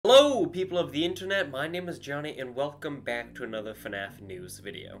Hello, people of the internet, my name is Johnny, and welcome back to another FNaF news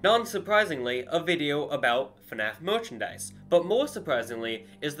video. Non-surprisingly, a video about FNaF merchandise, but more surprisingly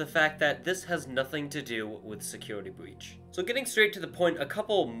is the fact that this has nothing to do with Security Breach. So getting straight to the point, a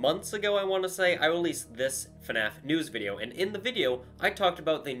couple months ago I want to say, I released this FNaF news video, and in the video, I talked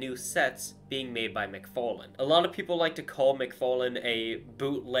about the new sets being made by McFarlane. A lot of people like to call McFarlane a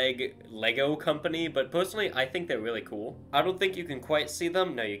bootleg Lego company, but personally, I think they're really cool. I don't think you can quite see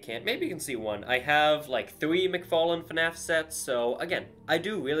them. No, you can't. Maybe you can see one. I have like 3 McFarlane FNaF sets, so again, I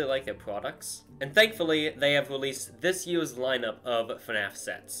do really like their products. And thankfully, they have released this year's lineup of FNaF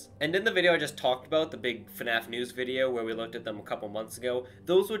sets. And in the video I just talked about, the big FNaF news video where we looked at them a couple months ago,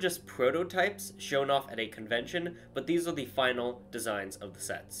 those were just prototypes shown off at a convention, but these are the final designs of the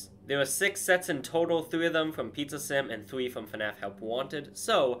sets. There are 6 sets in total, 3 of them from Pizza Sim and 3 from FNaF Help Wanted,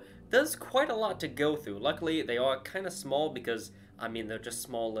 so there's quite a lot to go through. Luckily, they are kind of small because, I mean, they're just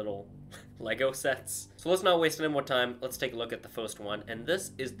small little Lego sets. So let's not waste any more time, let's take a look at the first one, and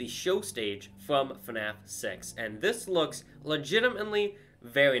this is the show stage from FNaF 6, and this looks legitimately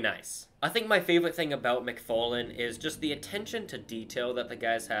very nice. I think my favorite thing about McFarlane is just the attention to detail that the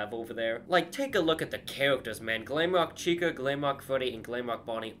guys have over there. Like, take a look at the characters, man. Glamrock Chica, Glamrock Freddy, and Glamrock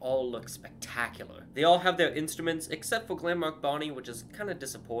Bonnie all look spectacular. They all have their instruments, except for Glamrock Bonnie, which is kind of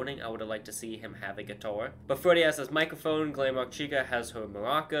disappointing. I would have liked to see him have a guitar. But Freddy has his microphone, Glamrock Chica has her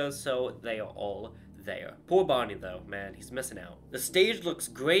maracas, so they are all there. Poor Bonnie though, man, he's missing out. The stage looks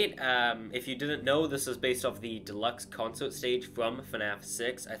great. If you didn't know, this is based off the deluxe concert stage from FNaF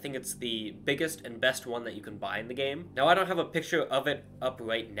 6. I think it's the biggest and best one that you can buy in the game. Now, I don't have a picture of it up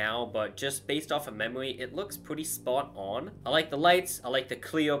right now, but just based off of memory, it looks pretty spot on. I like the lights, I like the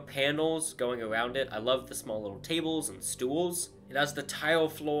clear panels going around it. I love the small little tables and stools. It has the tile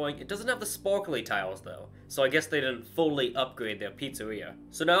flooring. It doesn't have the sparkly tiles though, so I guess they didn't fully upgrade their pizzeria.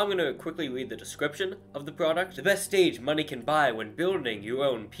 So now I'm going to quickly read the description of the product. The best stage money can buy when building your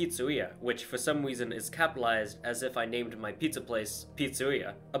own pizzeria, which for some reason is capitalized as if I named my pizza place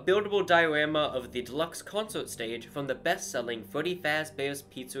Pizzeria. A buildable diorama of the deluxe concert stage from the best-selling Freddy Fazbear's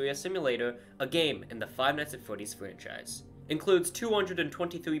Pizzeria Simulator, a game in the Five Nights at Freddy's franchise. Includes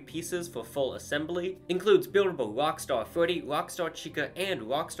 223 pieces for full assembly, includes buildable Rockstar Freddy, Rockstar Chica, and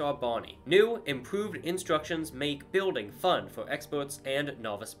Rockstar Bonnie. New, improved instructions make building fun for experts and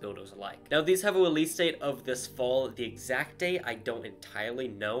novice builders alike. Now, these have a release date of this fall. The exact date, I don't entirely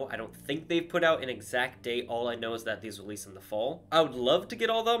know. I don't think they've put out an exact date. All I know is that these release in the fall. I would love to get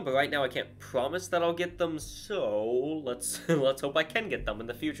all of them, but right now I can't promise that I'll get them, so let's hope I can get them in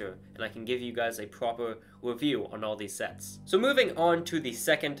the future, and I can give you guys a proper review on all these sets. So moving on to the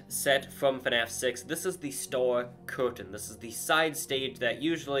second set from FNaF 6, this is the Star Curtain. This is the side stage that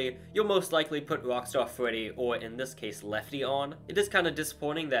usually you'll most likely put Rockstar Freddy, or in this case Lefty, on. It is kind of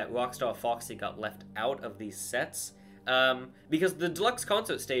disappointing that Rockstar Foxy got left out of these sets, because the deluxe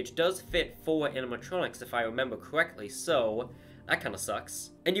concert stage does fit 4 animatronics if I remember correctly, so that kind of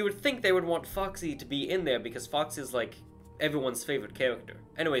sucks. And you would think they would want Foxy to be in there because Foxy is like everyone's favorite character.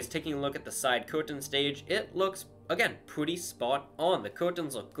 Anyways, taking a look at the side curtain stage, it looks, again, pretty spot on. The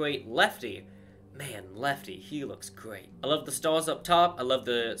curtains look great. Lefty, man, Lefty, he looks great. I love the stars up top. I love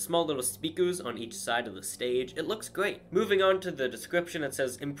the small little speakers on each side of the stage. It looks great. Moving on to the description, it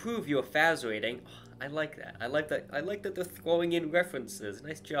says, improve your Faz rating. I like that. I like that they're throwing in references.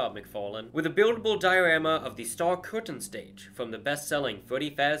 Nice job, McFarlane. With a buildable diorama of the Star Curtain stage from the best-selling Freddy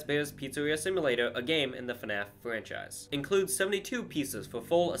Fazbear's Pizzeria Simulator, a game in the FNaF franchise. Includes 72 pieces for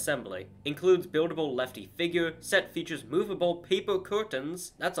full assembly. Includes buildable Lefty figure. Set features movable paper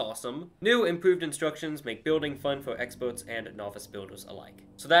curtains. That's awesome. New improved instructions make building fun for experts and novice builders alike.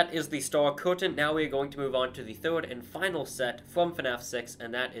 So that is the Star Curtain. Now we are going to move on to the third and final set from FNaF 6,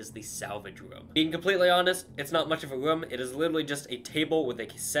 and that is the Salvage Room. Being completely honest, it's not much of a room. It is literally just a table with a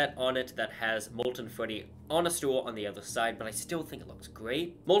cassette on it that has Molten Freddy on a stool on the other side, but I still think it looks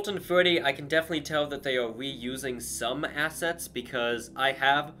great. Molten Freddy, I can definitely tell that they are reusing some assets because I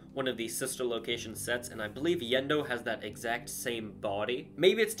have one of the sister location sets, and I believe Yendo has that exact same body.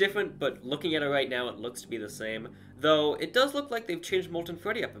 Maybe it's different, but looking at it right now, it looks to be the same. Though, it does look like they've changed Molten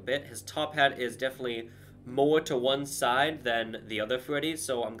Freddy up a bit. His top hat is definitely more to one side than the other Freddy,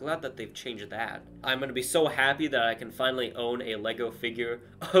 so I'm glad that they've changed that. I'm gonna be so happy that I can finally own a Lego figure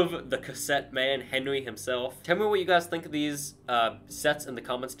of the cassette man, Henry himself. Tell me what you guys think of these sets in the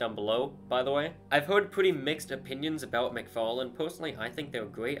comments down below, by the way. I've heard pretty mixed opinions about McFarlane. Personally, I think they're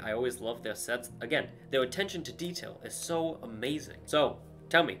great. I always love their sets. Again, their attention to detail is so amazing. So,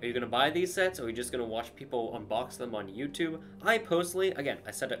 Tell me, are you gonna buy these sets, or are you just gonna watch people unbox them on YouTube? I personally, again,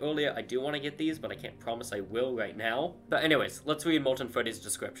 I said it earlier, I do want to get these, but I can't promise I will right now. But anyways, let's read Molten Freddy's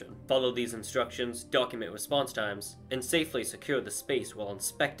description. Follow these instructions, document response times, and safely secure the space while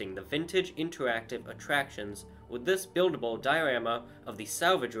inspecting the vintage interactive attractions with this buildable diorama of the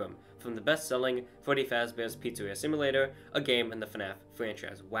Salvage Room from the best-selling Freddy Fazbear's Pizzeria Simulator, a game in the FNaF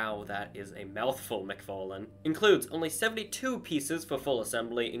franchise. Wow, that is a mouthful, McFarlane. Includes only 72 pieces for full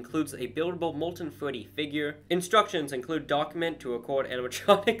assembly, includes a buildable Molten Freddy figure. Instructions include document to record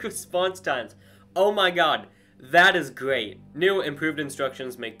animatronic response times. Oh my god, that is great. New improved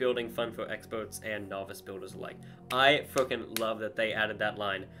instructions make building fun for experts and novice builders alike. I freaking love that they added that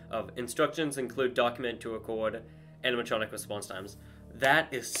line of instructions include document to record animatronic response times.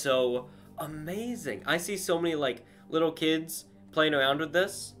 That is so amazing. I see so many like little kids playing around with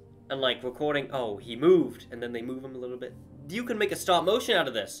this and like recording, oh, he moved, and then they move him a little bit. You can make a stop motion out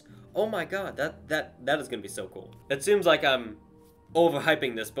of this. Oh my god, that is gonna be so cool. It seems like I'm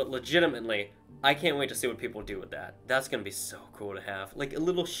overhyping this, but legitimately, I can't wait to see what people do with that. That's gonna be so cool to have. Like a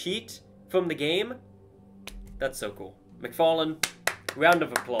little sheet from the game. That's so cool. McFarlane, round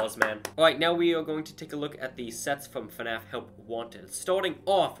of applause, man. Alright, now we are going to take a look at the sets from FNaF Help Wanted, starting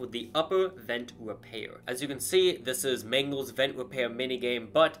off with the upper vent repair. As you can see, this is Mangle's vent repair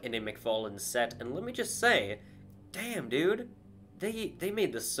minigame, but in a McFarlane set, and let me just say, damn, dude, they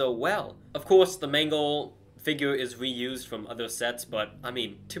made this so well. Of course, the Mangle figure is reused from other sets, but, I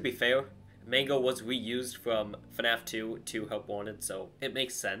mean, to be fair, Mangle was reused from FNaF 2 to Help Wanted, so it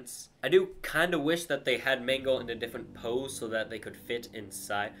makes sense. I do kind of wish that they had Mangle in a different pose so that they could fit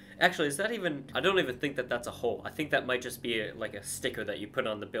inside. Actually, is that even... I don't even think that that's a hole. I think that might just be like a sticker that you put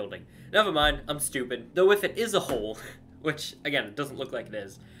on the building. Never mind, I'm stupid. Though if it is a hole, which, again, it doesn't look like it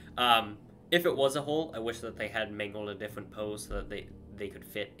is, if it was a hole, I wish that they had Mangle in a different pose so that they could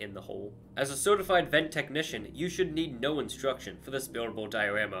fit in the hole. As a certified vent technician, you should need no instruction for this buildable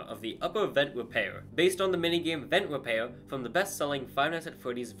diorama of the upper vent repair, based on the minigame Vent Repair from the best-selling Five Nights at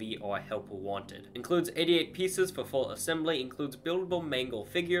Freddy's VR Help Wanted. Includes 88 pieces for full assembly, includes buildable Mangle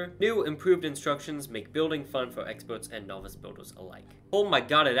figure. New improved instructions make building fun for experts and novice builders alike. Oh my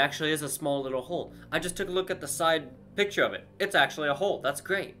god, it actually is a small little hole. I just took a look at the side picture of it. It's actually a hole. That's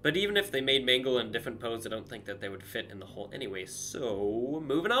great. But even if they made Mangle in a different pose, I don't think that they would fit in the hole anyway, so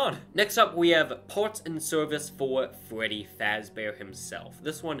moving on. Next up, we have parts and service for Freddy Fazbear himself.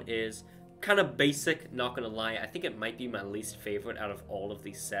 This one is kind of basic, not gonna lie. I think it might be my least favorite out of all of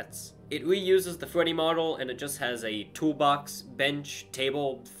these sets. It reuses the Freddy model, and it just has a toolbox, bench,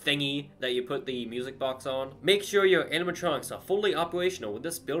 table thingy that you put the music box on. Make sure your animatronics are fully operational with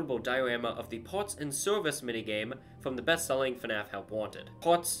this buildable diorama of the parts and service minigame from the best-selling FNaF Help Wanted.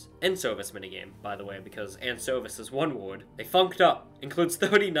 Parts and service minigame, by the way, because and service is one word. They funked up. Includes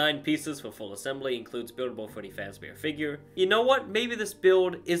 39 pieces for full assembly, includes buildable Freddy Fazbear figure. You know what? Maybe this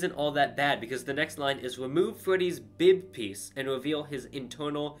build isn't all that bad, because the next line is remove Freddy's bib piece and reveal his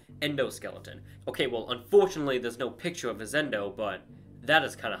internal endoskeleton. Okay, well, unfortunately, there's no picture of his endo, but that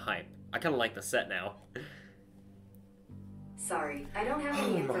is kind of hype. I kind of like the set now. Sorry, I don't have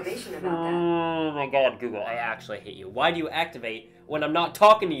any information about that. Oh my god, Google, I actually hate you. Why do you activate when I'm not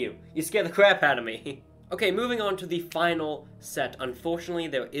talking to you? You scare the crap out of me. Okay, moving on to the final set. Unfortunately,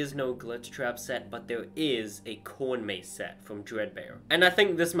 there is no Glitch Trap set, but there is a Corn Maze set from Dreadbear. And I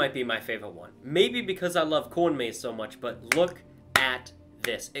think this might be my favorite one. Maybe because I love Corn Maze so much, but look at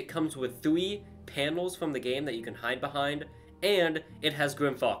this. It comes with 3 panels from the game that you can hide behind, and it has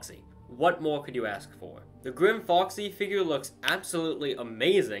Grim Foxy. What more could you ask for? The Grim Foxy figure looks absolutely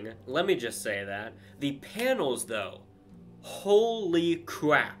amazing, let me just say that. The panels, though, holy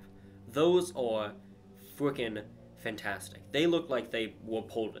crap. Those are freaking fantastic. They look like they were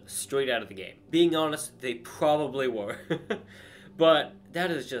pulled straight out of the game. Being honest, they probably were. But that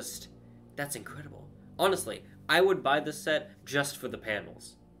is just, that's incredible. Honestly, I would buy this set just for the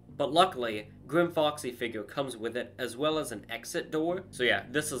panels. But luckily, Grim Foxy figure comes with it, as well as an exit door. So yeah,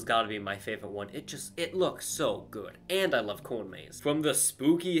 this has got to be my favorite one. It looks so good. And I love Corn Maze. From the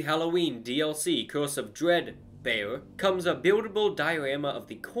spooky Halloween DLC, Curse of Dreadbear, comes a buildable diorama of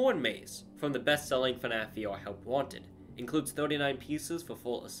the Corn Maze from the best-selling FNaF AR Help Wanted. Includes 39 pieces for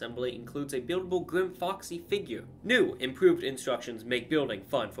full assembly, includes a buildable Grim Foxy figure. New, improved instructions make building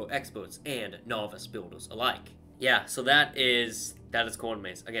fun for experts and novice builders alike. Yeah, so that is Corn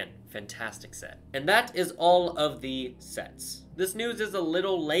Maze. Again, fantastic set. And that is all of the sets. This news is a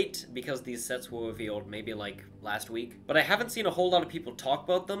little late because these sets were revealed maybe like last week. But I haven't seen a whole lot of people talk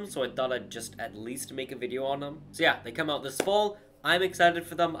about them, so I thought I'd just at least make a video on them. So yeah, they come out this fall. I'm excited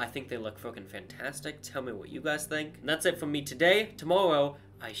for them. I think they look fucking fantastic. Tell me what you guys think. And that's it from me today. Tomorrow,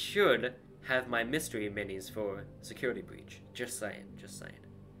 I should have my mystery minis for Security Breach. Just saying, just saying.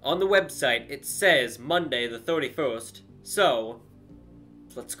 On the website, it says Monday the 31st, so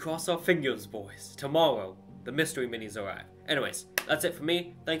let's cross our fingers, boys. Tomorrow, the mystery minis arrive. Anyways, that's it for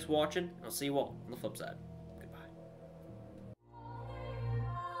me. Thanks for watching. I'll see you all on the flip side.